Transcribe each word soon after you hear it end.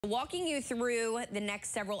Walking you through the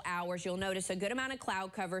next several hours, you'll notice a good amount of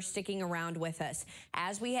cloud cover sticking around with us.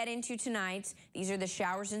 As we head into tonight, these are the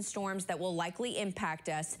showers and storms that will likely impact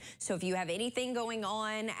us. So if you have anything going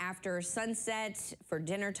on after sunset for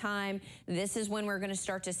dinner time, this is when we're going to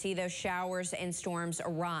start to see those showers and storms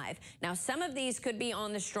arrive. Now, some of these could be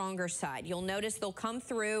on the stronger side. You'll notice they'll come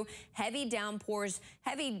through heavy downpours,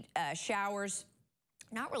 heavy showers.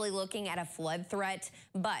 Not really looking at a flood threat,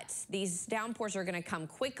 but these downpours are going to come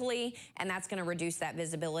quickly, and that's going to reduce that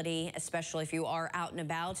visibility, especially if you are out and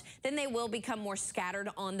about. Then they will become more scattered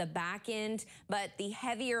on the back end, but the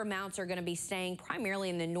heavier amounts are going to be staying primarily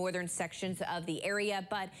in the northern sections of the area.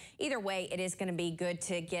 But either way, it is going to be good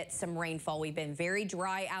to get some rainfall. We've been very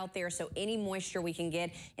dry out there, so any moisture we can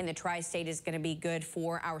get in the tri-state is going to be good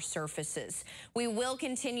for our surfaces. We will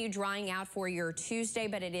continue drying out for your Tuesday,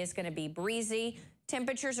 but it is going to be breezy.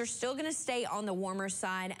 Temperatures are still going to stay on the warmer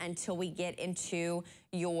side until we get into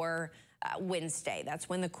your Wednesday. That's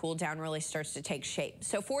when the cool down really starts to take shape.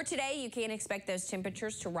 So for today, you can expect those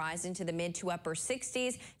temperatures to rise into the mid to upper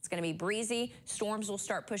 60s. It's going to be breezy. Storms will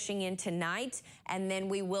start pushing in tonight, and then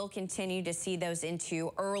we will continue to see those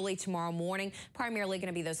into early tomorrow morning. Primarily going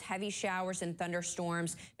to be those heavy showers and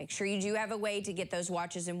thunderstorms. Make sure you do have a way to get those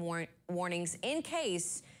watches and warnings in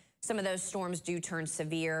case some of those storms do turn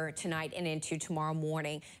severe tonight and into tomorrow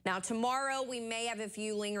morning. Now, tomorrow we may have a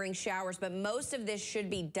few lingering showers, but most of this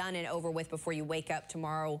should be done and over with before you wake up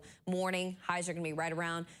tomorrow morning. Highs are going to be right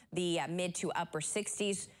around the mid to upper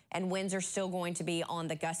 60s. And winds are still going to be on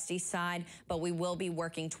the gusty side, but we will be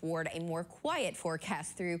working toward a more quiet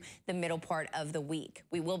forecast through the middle part of the week.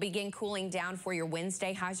 We will begin cooling down for your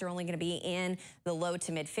Wednesday. Highs are only going to be in the low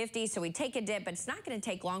to mid 50s, so we take a dip, but it's not going to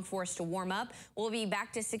take long for us to warm up. We'll be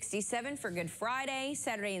back to 67 for Good Friday,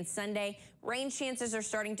 Saturday and Sunday. Rain chances are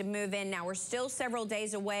starting to move in. Now, we're still several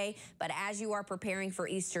days away, but as you are preparing for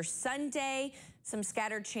Easter Sunday, some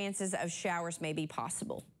scattered chances of showers may be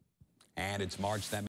possible. And it's March. That